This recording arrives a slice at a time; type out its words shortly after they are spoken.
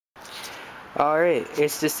Alright,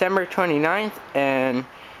 it's December 29th, and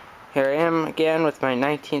here I am again with my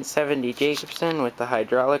 1970 Jacobsen with the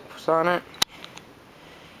hydraulics on it.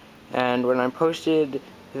 And when I posted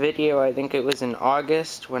the video, I think it was in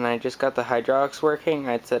August, when I just got the hydraulics working,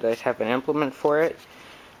 I said I'd have an implement for it.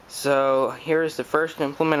 So here's the first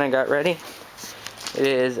implement I got ready. It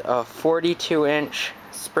is a 42-inch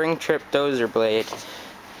spring trip dozer blade. You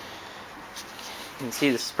can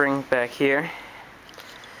see the spring back here.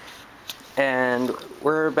 And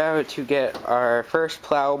we're about to get our first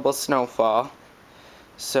plowable snowfall.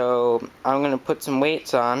 So I'm going to put some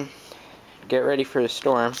weights on, get ready for the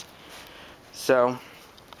storm. So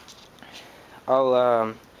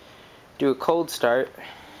I'll do a cold start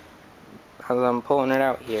as I'm pulling it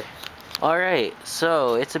out here. Alright,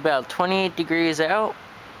 so it's about 28 degrees out,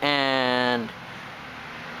 and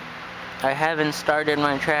I haven't started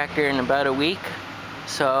my tractor in about a week,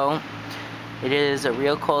 so it is a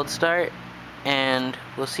real cold start, and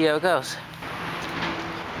we'll see how it goes.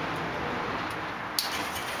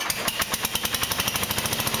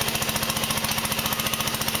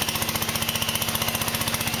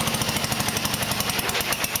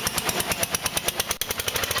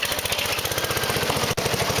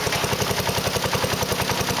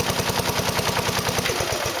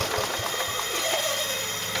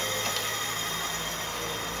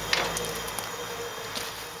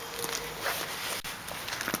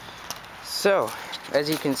 So, as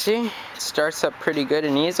you can see, it starts up pretty good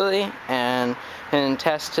and easily, and can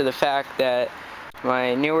attest to the fact that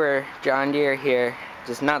my newer John Deere here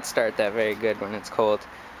does not start that very good when it's cold.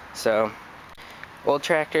 So, old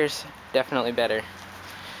tractors, definitely better.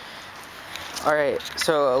 Alright,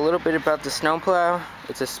 so a little bit about the snow plow.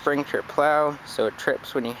 It's a spring trip plow, so it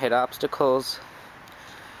trips when you hit obstacles.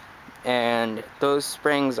 And those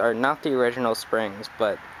springs are not the original springs,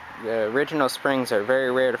 but the original springs are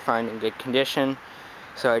very rare to find in good condition,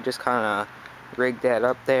 so I just kind of rigged that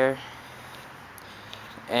up there.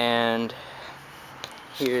 And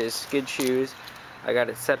here's skid shoes. I got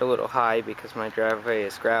it set a little high because my driveway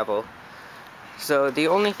is gravel. So the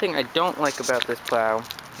only thing I don't like about this plow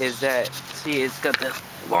is that, see, it's got this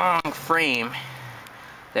long frame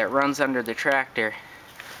that runs under the tractor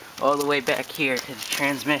all the way back here to the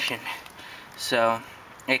transmission. So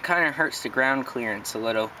it kind of hurts the ground clearance a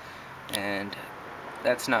little, and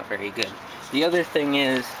that's not very good. The other thing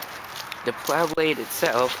is the plow blade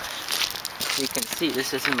itself. You can see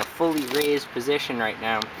this is in a fully raised position right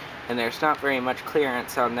now, and there's not very much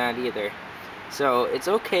clearance on that either. So it's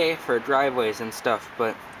okay for driveways and stuff,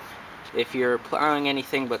 but if you're plowing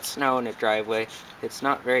anything but snow in a driveway, it's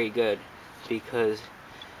not very good, because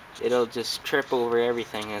it'll just trip over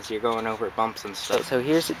everything as you're going over bumps and stuff. So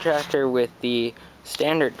here's the tractor with the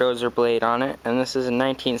standard dozer blade on it, and this is a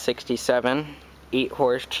 1967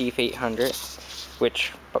 8-horse Chief 800,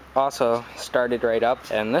 which also started right up,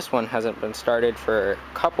 and this one hasn't been started for a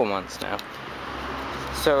couple months now.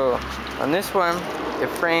 So on this one, the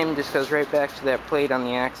frame just goes right back to that plate on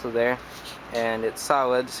the axle there, and it's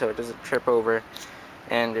solid so it doesn't trip over,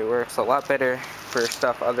 and it works a lot better for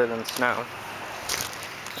stuff other than snow.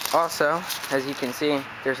 Also, as you can see,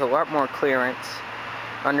 there's a lot more clearance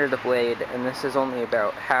under the blade, and this is only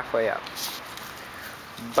about halfway up.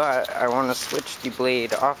 But I want to switch the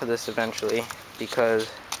blade off of this eventually,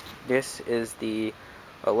 because this is the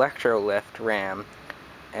electro-lift ram,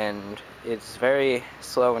 and it's very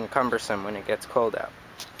slow and cumbersome when it gets cold out.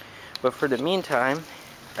 But for the meantime,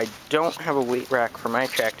 I don't have a weight rack for my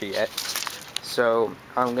tractor yet, so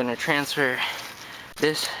I'm going to transfer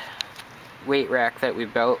this weight rack that we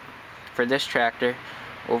built for this tractor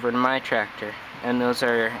over to my tractor, and those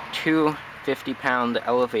are two 50-pound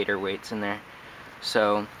elevator weights in there,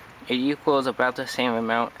 so it equals about the same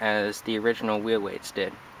amount as the original wheel weights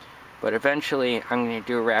did. But eventually I'm going to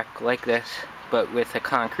do a rack like this, but with a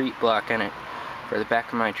concrete block in it for the back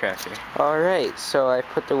of my tractor. Alright, so I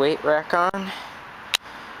put the weight rack on.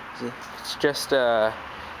 It's just a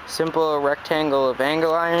simple rectangle of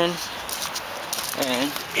angle iron,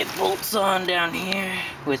 and it bolts on down here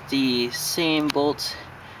with the same bolts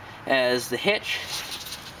as the hitch,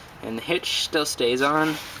 and the hitch still stays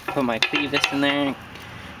on. Put my clevis in there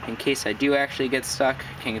in case I do actually get stuck.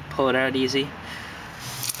 I can pull it out easy.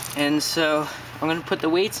 And so I'm going to put the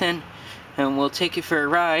weights in, and we'll take you for a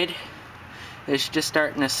ride. It's just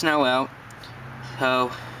starting to snow out,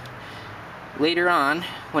 so later on,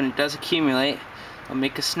 when it does accumulate, I'll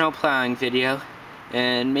make a snow plowing video,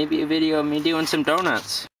 and maybe a video of me doing some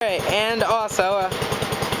donuts. Alright, and also,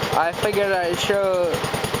 I figured I'd show,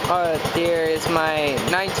 here is my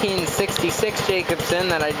 1966 Jacobsen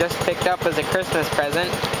that I just picked up as a Christmas present,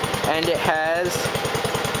 and it has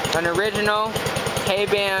an original hay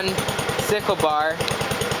band sickle bar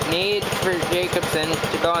made for Jacobsen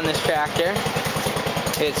to go on this tractor.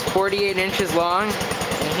 It's 48 inches long,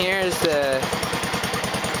 and here's the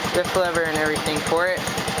lift lever and everything for it.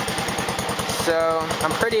 So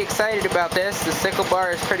I'm pretty excited about this. The sickle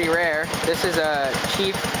bar is pretty rare. This is a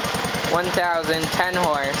cheap 1000 10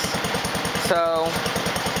 horse. So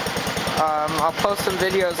I'll post some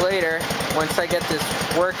videos later once I get this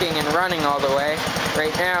working and running all the way.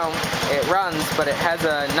 Right now it runs, but it has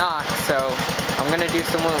a knock, so I'm going to do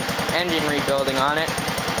some engine rebuilding on it.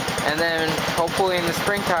 And then hopefully in the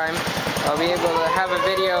springtime I'll be able to have a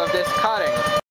video of this cutting.